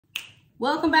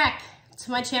Welcome back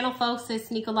to my channel, folks.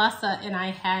 It's Rosa, and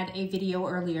I had a video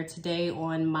earlier today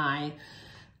on my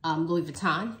Louis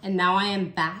Vuitton, and now I am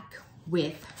back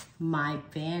with my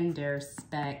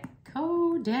Spek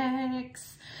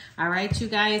Codex. All right, you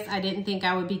guys, I didn't think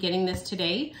I would be getting this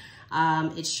today.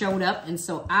 It showed up, and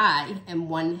so I am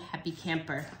one happy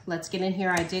camper. Let's get in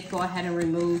here. I did go ahead and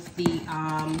remove the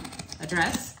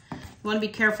address. You want to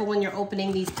be careful when you're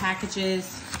opening these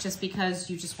packages, just because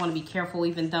you just want to be careful,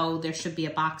 even though there should be a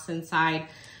box inside.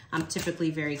 I'm typically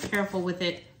very careful with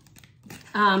it.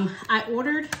 I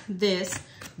ordered this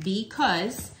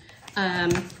because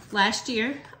last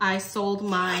year I sold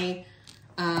my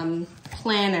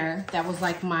planner. That was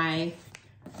like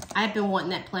I've been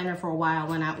wanting that planner for a while.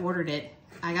 When I ordered it,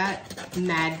 I got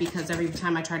mad because every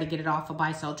time I tried to get it off a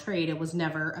buy sell trade, it was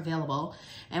never available.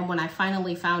 And when I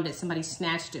finally found it, somebody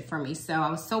snatched it from me. So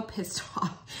I was so pissed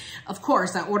off. Of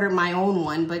course, I ordered my own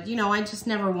one, but you know, I just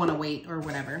never want to wait or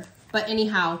whatever. But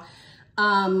anyhow,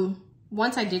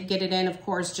 once I did get it in, of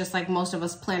course, just like most of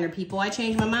us planner people, I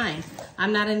changed my mind.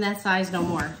 I'm not in that size no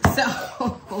more.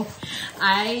 So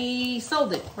I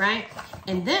sold it, right?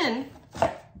 And then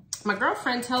my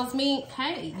girlfriend tells me,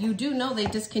 hey, you do know they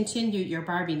discontinued your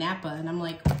Barbie Napa. And I'm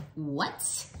like,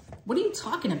 what? What are you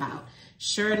talking about?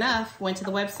 Sure enough, went to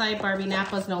the website, Barbie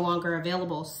Napa is no longer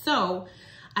available. So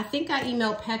I think I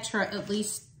emailed Petra at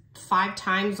least 5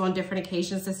 times on different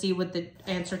occasions to see what the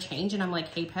answer changed. And I'm like,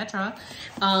 hey, Petra,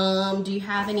 do you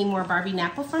have any more Barbie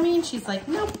Napa for me? And she's like,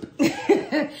 nope.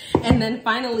 And then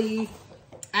finally,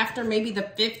 after maybe the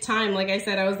 5th time, like I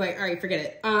said, I was like, all right, forget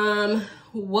it.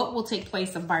 What will take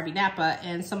place of Barbie Napa?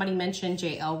 And somebody mentioned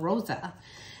JL Rosa.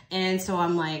 And so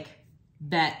I'm like,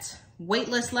 bet.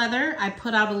 Weightless leather. I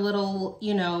put out a little,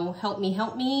 you know, help me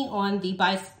on the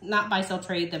not buy sell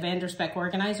trade, the Spek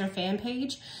organizer fan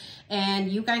page. And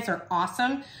you guys are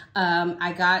awesome.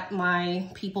 I got my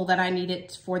people that I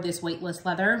needed for this weightless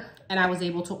leather, and I was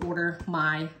able to order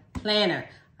my planner.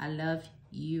 I love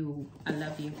you. I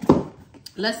love you.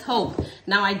 Let's hope.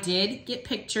 Now, I did get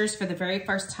pictures for the very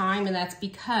first time, and that's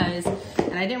because,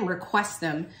 and I didn't request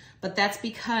them, but that's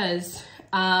because,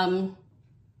 I'm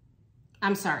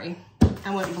sorry,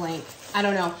 I went blank. I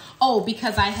don't know. Oh,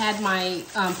 because I had my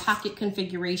pocket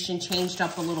configuration changed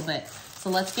up a little bit. So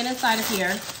let's get inside of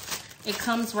here. It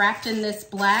comes wrapped in this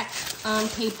black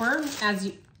paper, as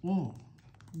you,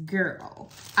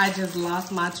 girl, I just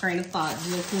lost my train of thought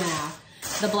just now.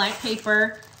 The black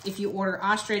paper. If you order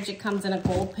ostrich, it comes in a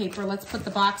gold paper. Let's put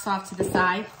the box off to the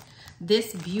side.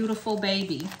 This beautiful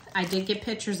baby, I did get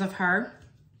pictures of her.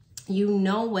 You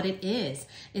know what it is.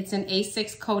 It's an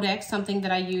A6 Codex, something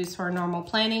that I use for normal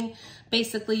planning.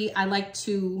 Basically, I like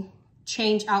to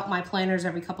change out my planners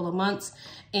every couple of months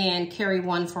and carry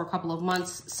one for a couple of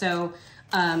months. So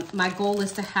my goal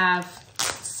is to have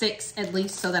 6 at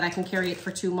least so that I can carry it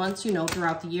for 2 months, you know,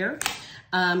 throughout the year.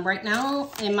 Right now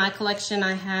in my collection,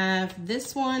 I have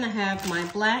this one. I have my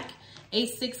black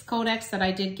A6 Codex that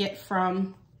I did get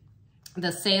from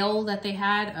the sale that they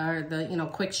had, or the, you know,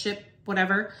 quick ship,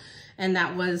 whatever. And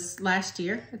that was last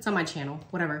year. It's on my channel,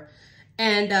 whatever.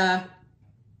 And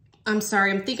I'm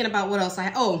sorry, I'm thinking about what else I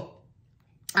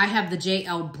have the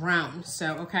JL Brown.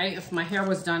 So, okay, if my hair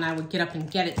was done, I would get up and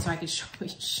get it so I could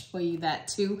show you that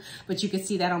too. But you can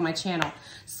see that on my channel.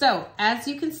 So, as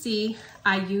you can see,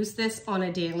 I use this on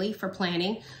a daily for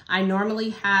planning. I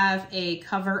normally have a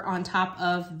cover on top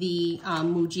of the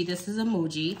Muji. This is a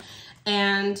Muji.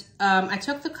 And I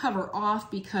took the cover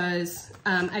off because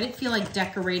I didn't feel like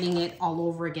decorating it all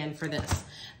over again for this.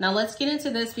 Now let's get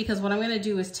into this, because what I'm going to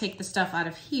do is take the stuff out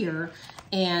of here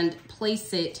and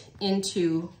place it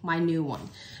into my new one.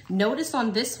 Notice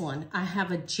on this one, I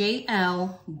have a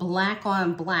JL black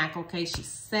on black. Okay, she's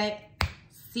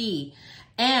sexy.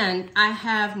 And I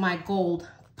have my gold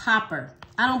popper.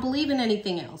 I don't believe in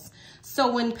anything else.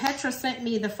 So when Petra sent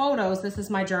me the photos, this is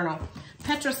my journal.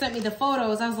 Petra sent me the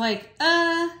photos. I was like,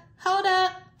 hold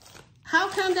up. How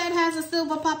come that has a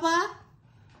silver popper?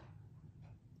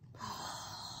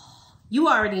 You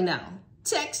already know.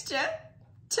 Texture,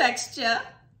 texture,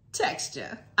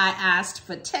 texture. I asked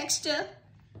for texture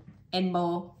and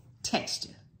more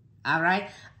texture. All right.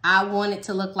 I want it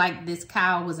to look like this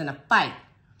cow was in a fight,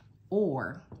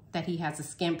 or that he has a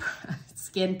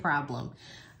skin problem.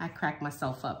 I cracked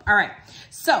myself up. All right.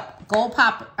 So gold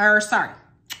popper,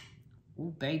 oh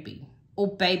baby. Oh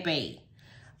baby.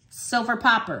 Silver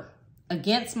popper,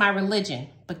 against my religion.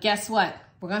 But guess what?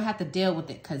 We're going to have to deal with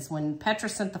it, because when Petra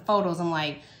sent the photos, I'm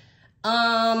like,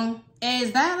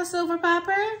 is that a silver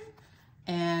popper?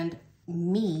 And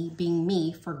me, being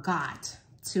me, forgot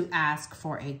to ask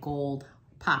for a gold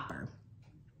popper.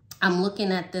 I'm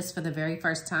looking at this for the very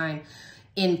first time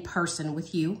in person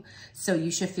with you. So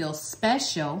you should feel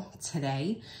special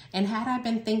today. And had I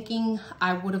been thinking,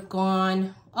 I would have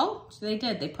gone, oh, they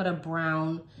did. They put a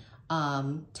brown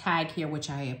tag here, which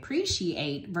I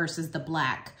appreciate, versus the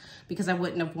black, because I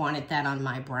wouldn't have wanted that on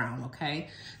my brown, okay?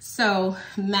 So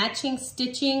matching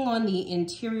stitching on the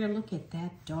interior. Look at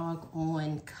that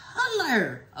doggone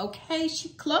color, okay?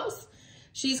 She's close.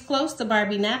 She's close to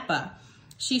Barbie Napa.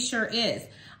 She sure is.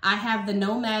 I have the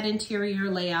Nomad interior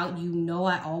layout. You know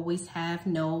I always have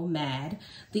Nomad.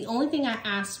 The only thing I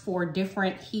asked for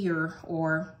different here,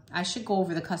 or I should go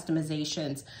over the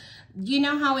customizations. You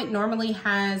know how it normally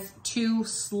has two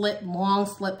long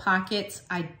slip pockets?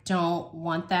 I don't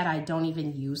want that. I don't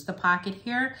even use the pocket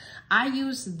here. I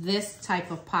use this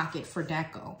type of pocket for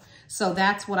deco. So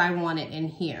that's what I wanted in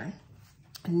here.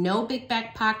 No big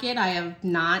back pocket. I have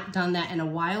not done that in a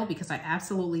while because I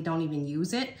absolutely don't even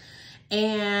use it.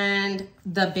 And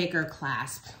the bigger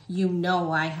clasp. You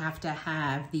know I have to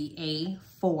have the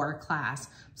A4 clasp.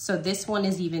 So this one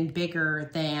is even bigger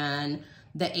than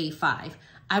the A5.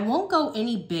 I won't go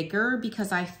any bigger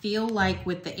because I feel like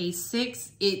with the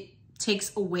A6, it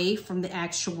takes away from the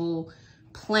actual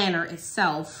planner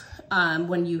itself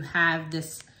when you have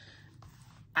this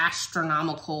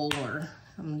astronomical, or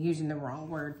I'm using the wrong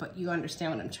word, but you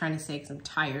understand what I'm trying to say because I'm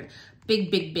tired.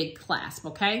 Big, big, big clasp,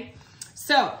 okay?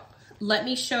 So let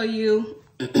me show you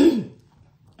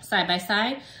side by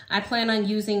side. I plan on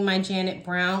using my Janet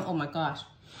Brown. Oh my gosh.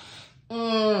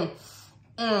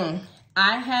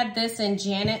 I had this in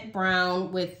Janet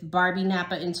Brown with Barbie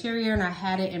Napa interior, and I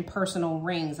had it in personal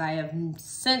rings. I have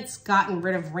since gotten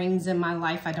rid of rings in my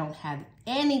life. I don't have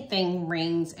anything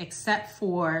rings except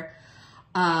for,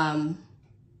 I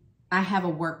have a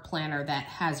work planner that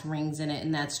has rings in it,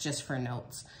 and that's just for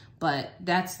notes. But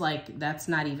that's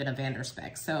not even a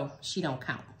Spek, so she don't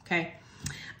count, okay?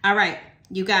 All right,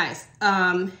 you guys,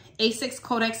 A6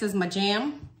 Codex is my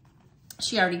jam.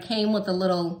 She already came with a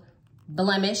little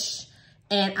blemish.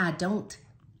 And I don't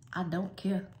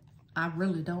care. I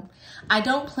really don't. I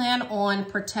don't plan on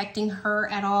protecting her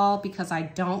at all because I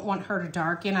don't want her to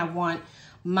darken. I want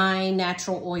my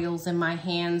natural oils in my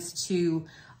hands to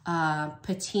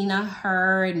patina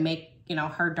her and make, you know,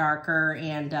 her darker.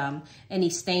 And any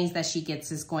stains that she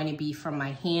gets is going to be from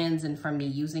my hands and from me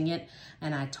using it.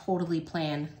 And I totally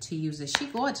plan to use it. She's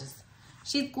gorgeous.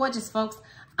 She's gorgeous, folks.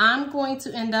 I'm going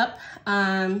to end up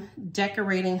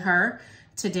decorating her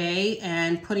today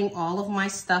and putting all of my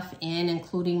stuff in,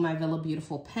 including my Villa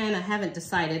Beautiful pen. I haven't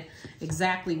decided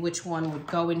exactly which one would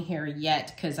go in here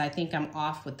yet because I think I'm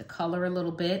off with the color a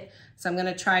little bit. So I'm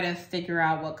gonna try to figure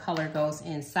out what color goes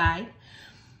inside.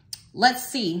 Let's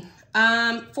see,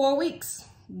 4 weeks.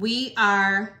 We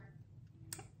are,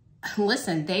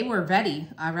 listen, they were ready,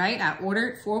 all right? I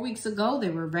ordered 4 weeks ago. They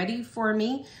were ready for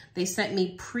me. They sent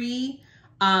me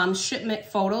shipment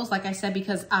photos, like I said,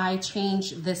 because I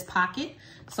changed this pocket.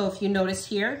 So if you notice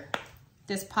here,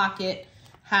 this pocket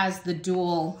has the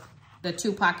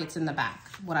two pockets in the back,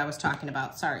 what I was talking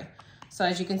about, sorry. So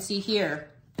as you can see here,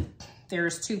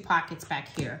 there's two pockets back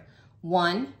here.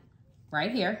 One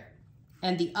right here,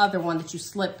 and the other one that you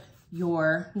slip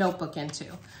your notebook into.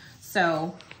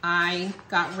 So I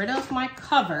got rid of my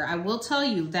cover. I will tell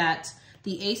you that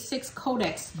the A6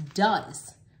 Codex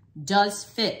does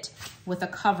fit with a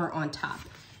cover on top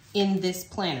in this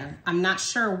planner. I'm not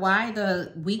sure why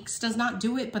the Weeks does not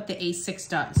do it, but the A6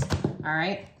 does, all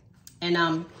right? And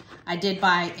I did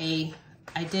buy a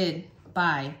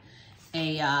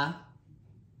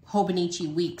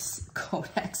Hobonichi Weeks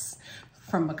Codex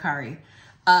from Macari.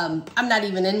 I'm not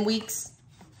even in Weeks,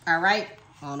 all right?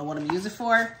 I don't know what I'm using it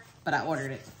for, but I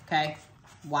ordered it, okay?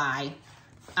 Why?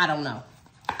 I don't know.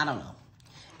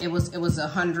 It was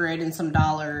 $100 and some,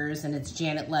 and it's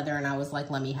Janet leather, and I was like,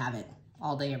 let me have it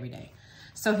all day, every day.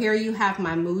 So here you have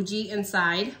my Muji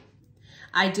inside.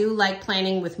 I do like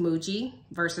planning with Muji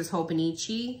versus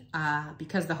Hobonichi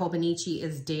because the Hobonichi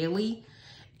is daily.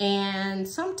 And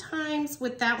sometimes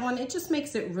with that one, it just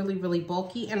makes it really, really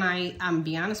bulky. And I'm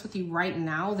be honest with you, right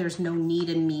now, there's no need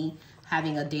in me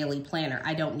having a daily planner.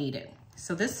 I don't need it.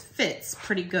 So this fits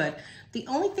pretty good. The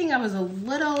only thing I was a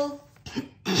little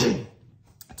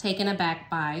taken aback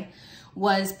by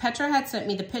was Petra had sent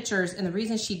me the pictures, and the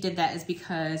reason she did that is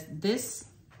because this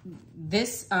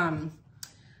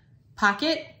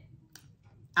pocket,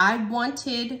 I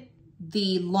wanted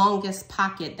the longest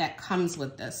pocket that comes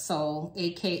with this. So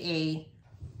AKA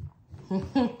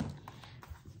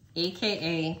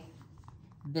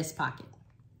this pocket.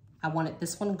 I wanted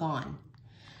this one gone.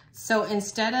 So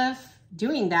instead of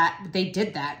doing that, they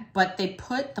did that, but they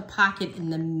put the pocket in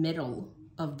the middle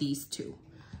of these two.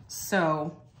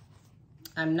 So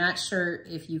I'm not sure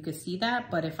if you could see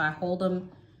that, but if I hold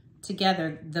them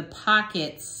together, the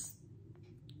pockets,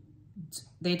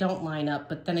 they don't line up.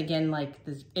 But then again, like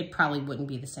this, it probably wouldn't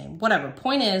be the same. Whatever.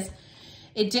 Point is,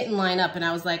 it didn't line up. And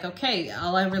I was like, okay,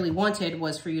 all I really wanted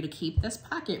was for you to keep this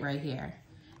pocket right here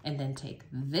and then take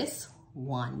this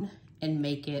one and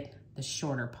make it the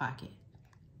shorter pocket.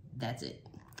 That's it.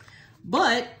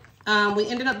 But we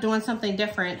ended up doing something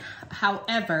different.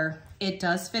 However, it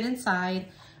does fit inside.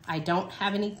 I don't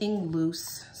have anything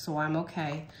loose, so I'm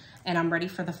okay. And I'm ready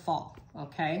for the fall,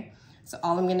 okay? So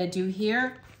all I'm gonna do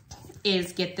here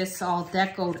is get this all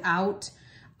decoed out.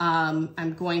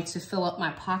 I'm going to fill up my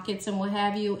pockets and what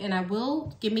have you. And I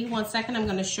will, give me 1 second, I'm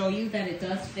gonna show you that it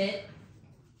does fit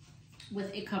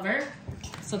with a cover.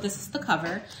 So this is the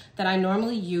cover that I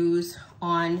normally use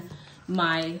on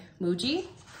my Muji.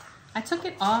 I took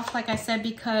it off, like I said,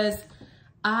 because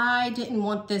I didn't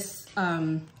want this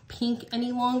pink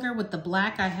any longer with the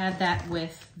black. I had that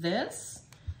with this,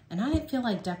 and I didn't feel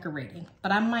like decorating,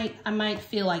 but I might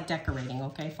feel like decorating,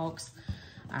 okay, folks?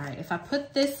 All right, if I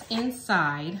put this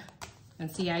inside,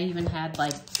 and see, I even had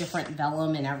like different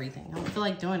vellum and everything. I don't feel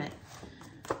like doing it.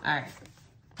 All right.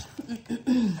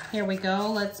 Here we go.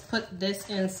 Let's put this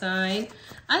inside.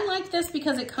 I like this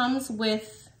because it comes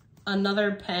with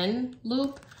another pen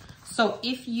loop. So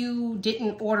if you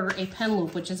didn't order a pen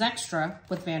loop, which is extra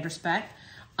with Spek,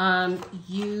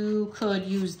 you could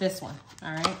use this one.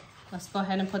 All right. Let's go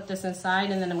ahead and put this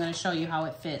inside, and then I'm going to show you how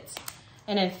it fits.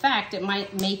 And in fact, it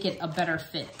might make it a better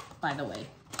fit, by the way.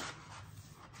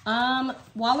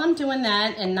 While I'm doing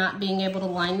that and not being able to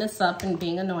line this up and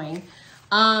being annoying,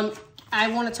 I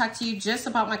want to talk to you just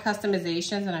about my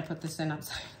customizations, and I put this in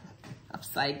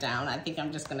upside down. I think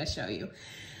I'm just going to show you.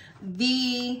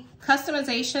 The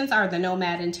customizations are the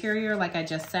Nomad interior, like I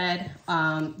just said,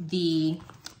 the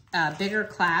bigger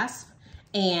clasp,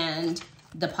 and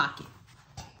the pocket.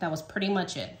 That was pretty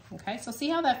much it. Okay, so see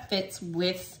how that fits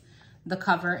with the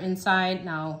cover inside.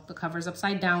 Now the cover's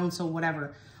upside down, so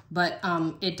whatever, but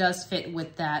it does fit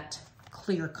with that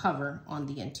clear cover on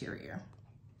the interior.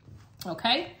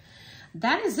 Okay,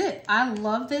 that is it. I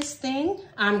love this thing.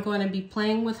 I'm going to be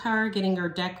playing with her, getting her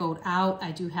decoed out.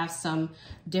 I do have some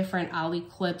different ollie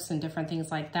clips and different things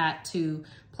like that to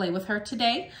play with her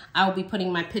today. I will be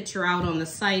putting my picture out on the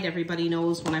site. Everybody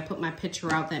knows when I put my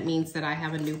picture out, that means that I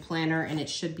have a new planner, and it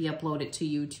should be uploaded to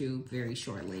YouTube very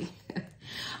shortly.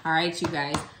 All right, you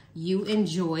guys, you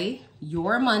enjoy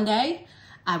your Monday.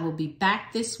 I will be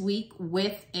back this week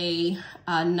with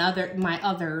my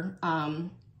other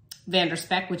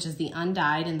Spek, which is the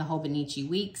undyed and the Hobonichi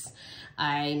weeks.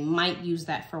 I might use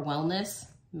that for wellness,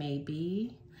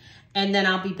 maybe. And then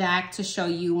I'll be back to show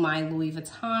you my Louis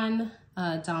Vuitton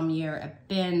Damier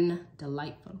Ebene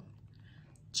Delightful.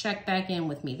 Check back in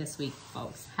with me this week,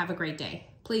 folks. Have a great day.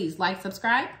 Please like,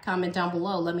 subscribe, comment down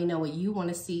below. Let me know what you want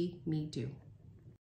to see me do.